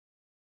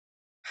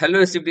Hello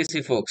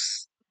SCPC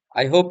folks.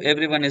 I hope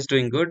everyone is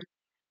doing good.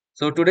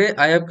 So today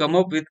I have come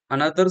up with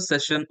another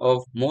session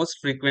of most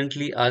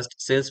frequently asked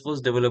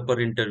Salesforce developer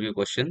interview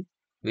question,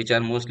 which are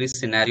mostly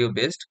scenario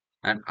based,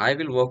 and I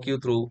will walk you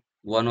through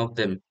one of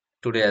them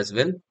today as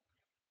well.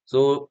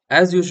 So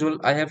as usual,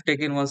 I have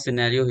taken one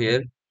scenario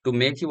here to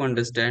make you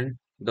understand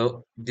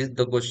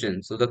the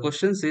question. So the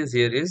question says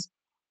here is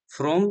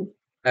from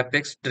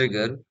Apex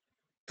trigger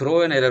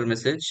throw an error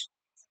message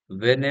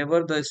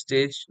whenever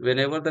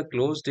the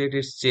close date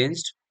is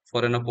changed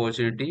for an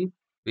opportunity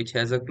which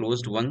has a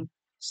closed one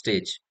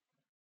stage.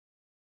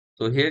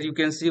 So here you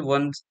can see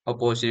one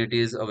opportunity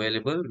is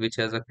available which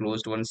has a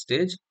closed one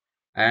stage,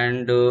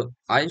 and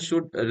I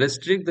should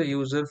restrict the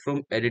user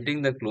from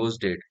editing the close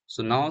date.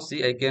 So now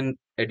see, I can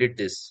edit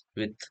this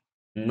with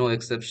no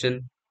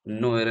exception,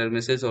 no error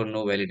message or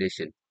no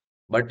validation.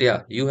 But yeah,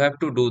 you have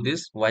to do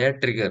this via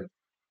trigger.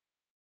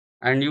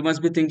 And you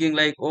must be thinking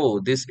like, oh,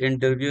 this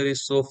interviewer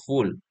is so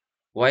full.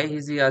 Why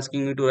is he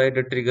asking me to write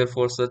a trigger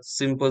for such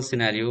simple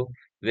scenario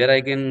where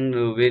I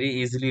can very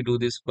easily do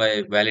this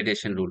by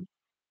validation rule?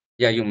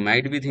 Yeah, you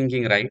might be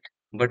thinking right,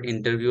 but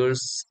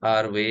interviewers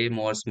are way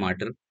more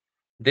smarter.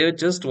 They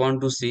just want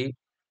to see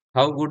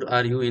how good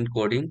are you in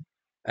coding,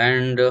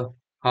 and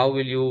how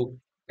will you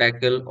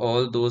tackle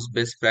all those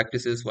best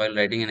practices while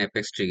writing an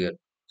Apex trigger.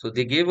 So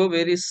they gave a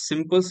very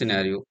simple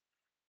scenario,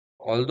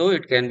 although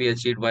it can be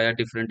achieved via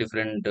different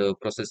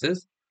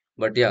processes.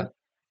 But yeah,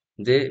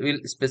 they will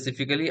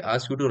specifically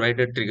ask you to write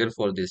a trigger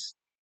for this.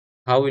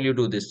 How will you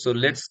do this? So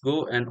let's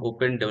go and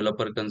open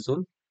developer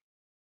console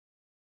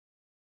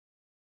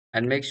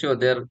and make sure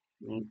they're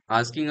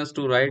asking us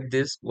to write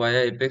this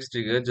via Apex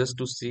trigger just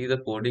to see the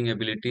coding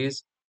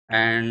abilities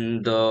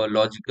and the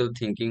logical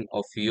thinking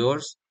of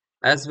yours,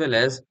 as well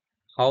as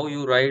how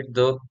you write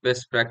the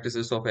best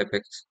practices of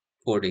Apex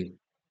coding.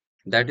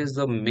 That is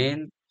the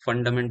main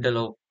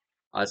fundamental of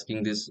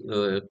asking these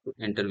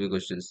interview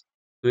questions.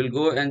 We'll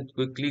go and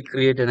quickly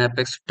create an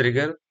Apex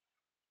trigger.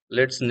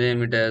 Let's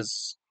name it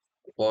as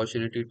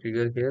opportunity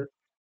trigger here.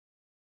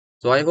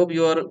 So I hope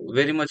you are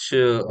very much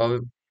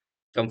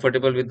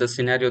comfortable with the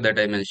scenario that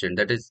I mentioned.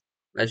 That is,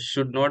 I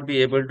should not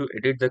be able to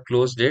edit the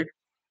close date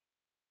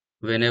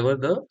whenever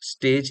the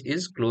stage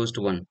is closed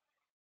one.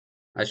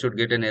 I should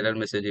get an error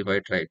message if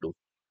I try to.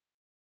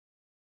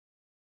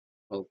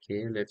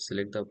 Okay, let's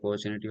select the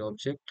opportunity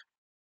object.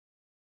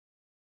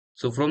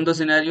 So from the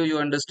scenario, you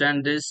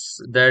understand this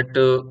that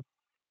the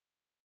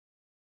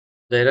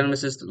error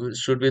message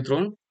should be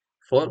thrown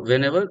for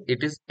whenever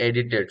it is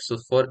edited. So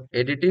for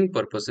editing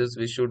purposes,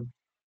 we should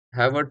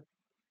have a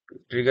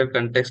trigger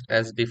context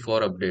as before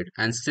update.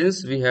 And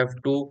since we have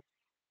to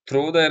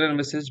throw the error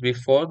message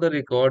before the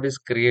record is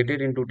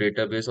created into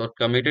database or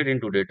committed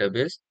into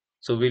database,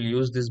 so we'll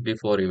use this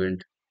before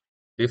event.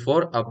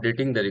 Before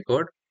updating the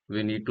record,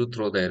 we need to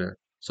throw the error.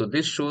 So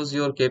this shows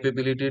your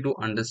capability to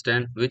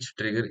understand which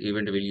trigger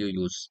event will you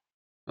use.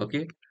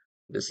 Okay,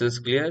 this is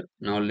clear.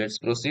 Now let's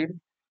proceed.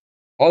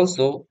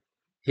 Also,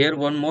 here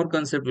one more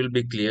concept will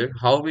be clear.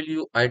 How will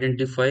you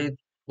identify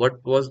what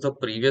was the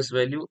previous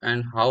value,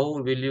 and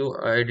how will you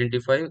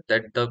identify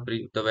that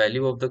the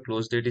value of the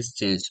close date is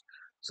changed?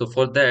 So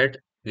for that,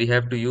 we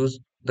have to use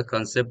the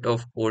concept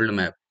of old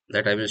map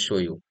that I will show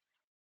you.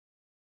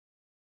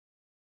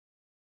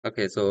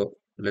 Okay, so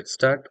let's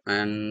start,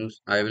 and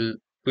I will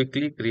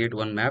quickly create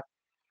one map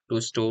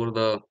to store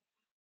the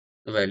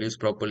values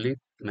properly.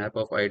 Map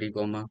of ID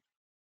comma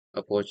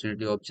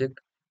opportunity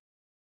object.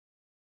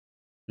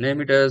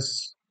 Name it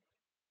as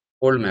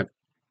old map.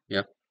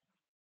 Yeah,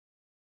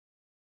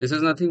 this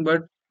is nothing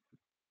but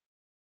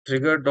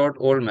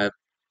trigger.oldMap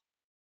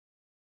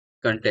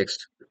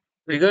context.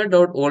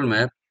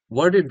 Trigger.oldMap,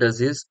 what it does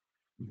is,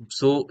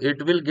 so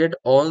it will get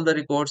all the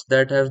records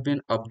that have been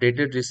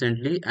updated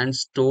recently and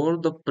store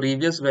the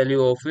previous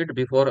value of it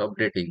before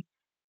updating.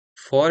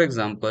 For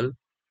example,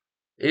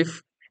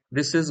 if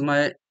this is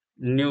my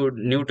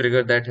new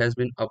trigger that has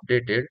been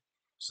updated,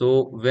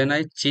 so when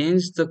I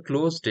change the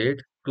close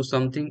date to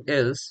something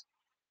else,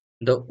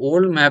 the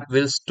old map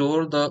will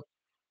store the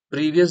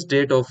previous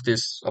date of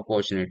this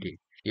opportunity.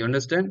 You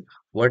understand?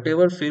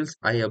 Whatever fields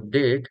I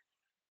update,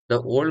 the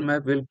old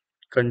map will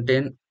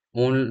contain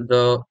all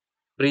the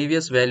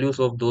previous values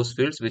of those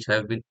fields which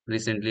have been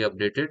recently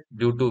updated,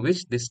 due to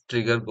which this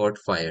trigger got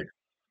fired.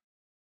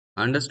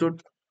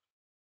 Understood?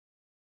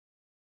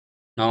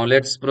 Now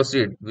let's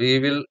proceed. We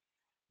will,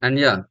 and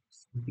yeah,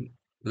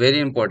 very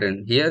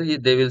important. Here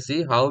they will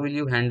see how will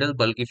you handle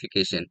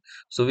bulkification.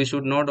 So we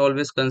should not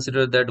always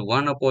consider that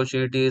one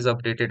opportunity is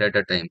updated at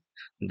a time.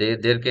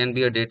 There can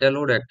be a data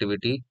load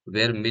activity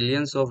where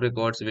millions of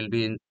records will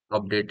be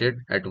updated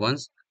at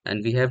once,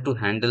 and we have to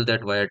handle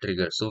that via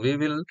trigger. So we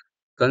will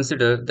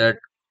consider that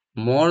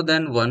more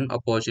than one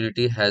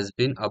opportunity has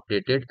been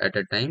updated at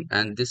a time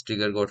and this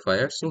trigger got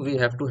fired. So we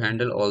have to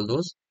handle all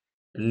those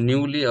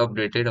newly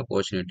updated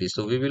opportunities.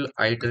 So we will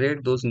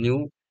iterate those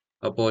new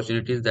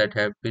opportunities that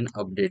have been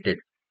updated,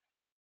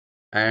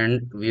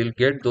 and we'll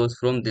get those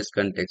from this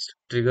context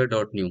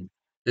trigger.new.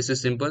 This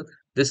is simple.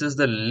 This is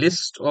the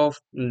list of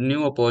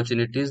new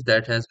opportunities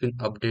that has been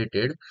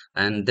updated,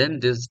 and then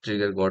this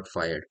trigger got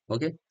fired.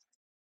 Okay,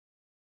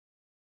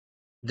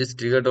 this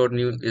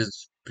trigger.new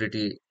is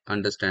pretty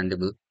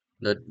understandable.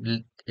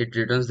 It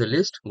returns the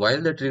list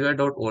while the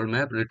trigger.old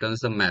map returns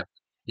the map.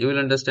 You will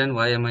understand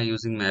why am I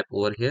using map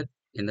over here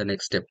in the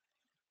next step.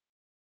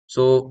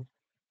 So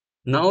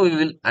now we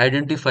will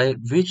identify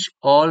which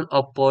all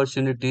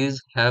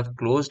opportunities have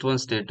closed one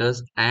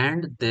status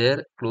and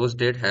their close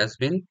date has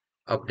been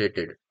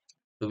updated.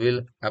 So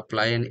we'll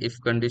apply an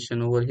if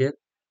condition over here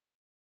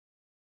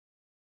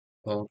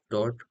of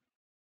dot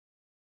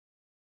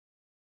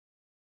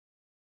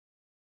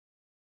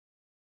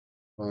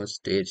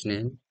stage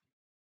name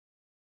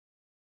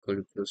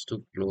equals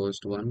to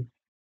closed one,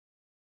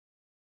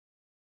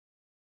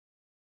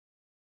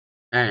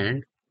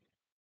 and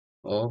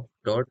of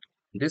dot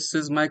this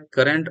is my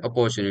current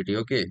opportunity.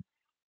 Okay,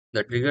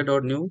 the trigger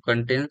dot new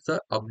contains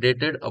the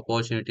updated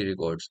opportunity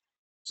records.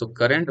 So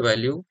current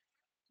value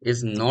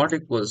is not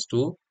equals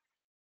to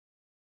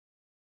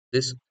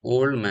this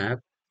old map.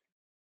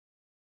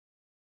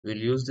 We'll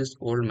use this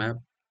old map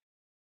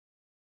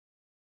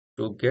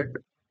to get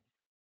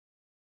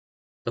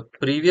the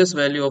previous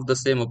value of the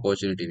same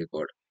opportunity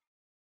record.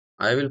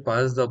 I will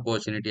pass the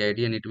opportunity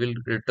ID and it will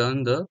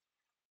return the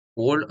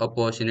old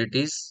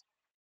opportunities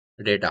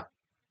data.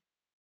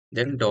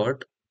 Then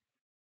dot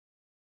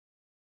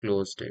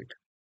close date.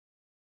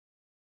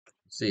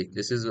 See,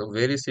 this is a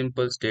very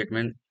simple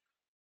statement.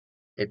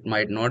 It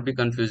might not be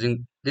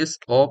confusing. This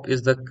op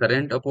is the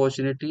current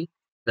opportunity,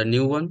 the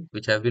new one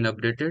which have been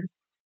updated.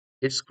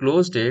 Its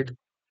close date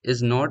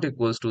is not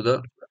equals to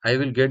the I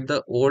will get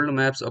the old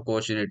maps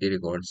opportunity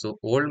record. So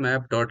old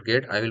map dot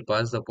get I will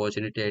pass the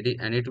opportunity ID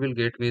and it will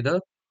get me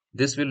the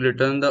this will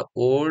return the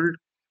old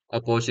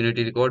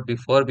opportunity record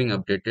before being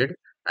updated,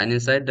 and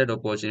inside that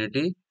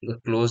opportunity the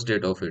close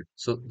date of it.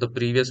 So the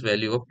previous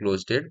value of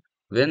close date,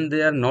 when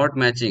they are not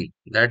matching,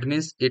 that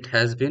means it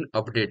has been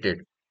updated.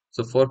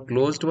 So for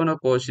closed one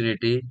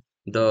opportunity,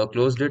 the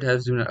close date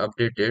has been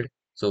updated.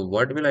 So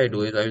what will I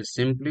do is I will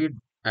simply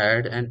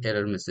add an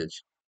error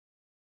message.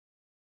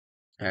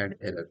 Add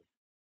error.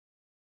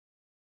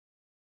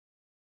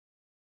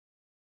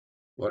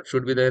 What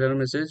should be the error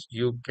message?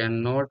 You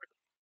cannot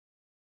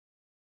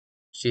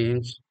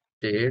change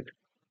date,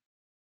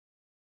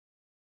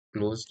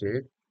 close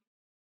date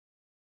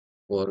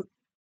for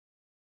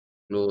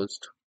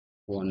closed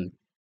one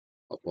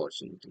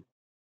opportunity.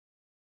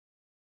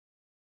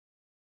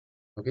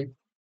 Okay.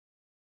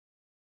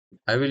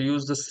 I will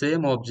use the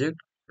same object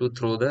to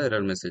throw the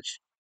error message.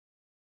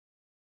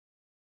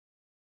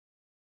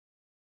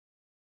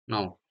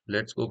 Now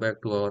let's go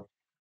back to our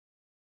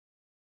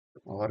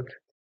org.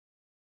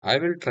 I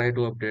will try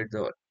to update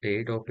the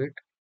date of it.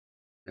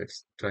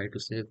 Let's try to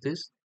save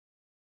this.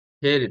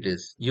 Here it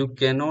is. You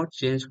cannot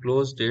change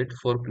close date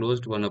for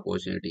closed one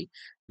opportunity.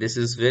 This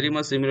is very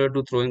much similar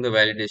to throwing the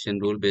validation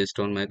rule based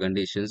on my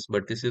conditions,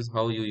 but this is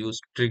how you use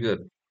trigger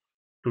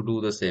to do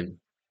the same.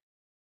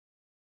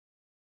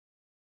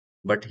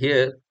 But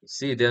here,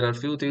 see, there are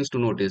few things to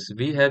notice.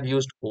 We have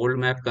used old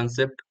map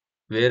concept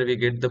where we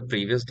get the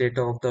previous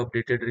data of the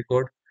updated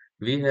record.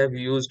 We have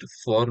used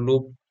for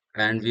loop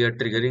and we are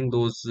triggering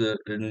those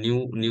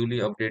newly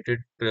updated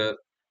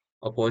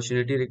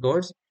opportunity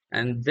records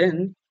and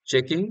then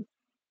checking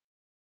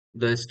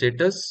the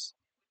status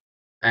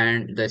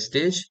and the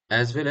stage,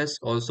 as well as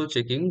also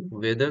checking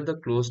whether the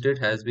close date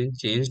has been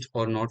changed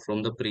or not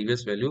from the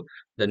previous value.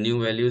 The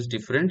new value is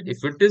different.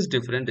 If it is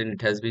different, then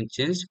it has been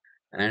changed,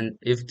 and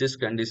if this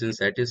condition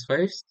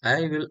satisfies,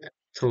 I will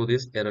throw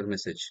this error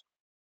message.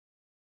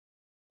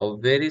 A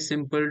very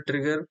simple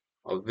trigger,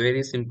 a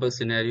very simple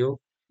scenario,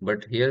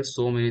 but here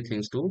so many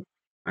things to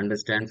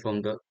understand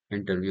from the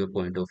interviewer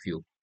point of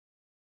view.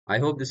 I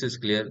hope this is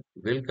clear.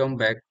 We'll come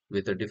back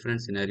with a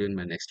different scenario in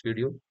my next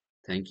video.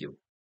 Thank you.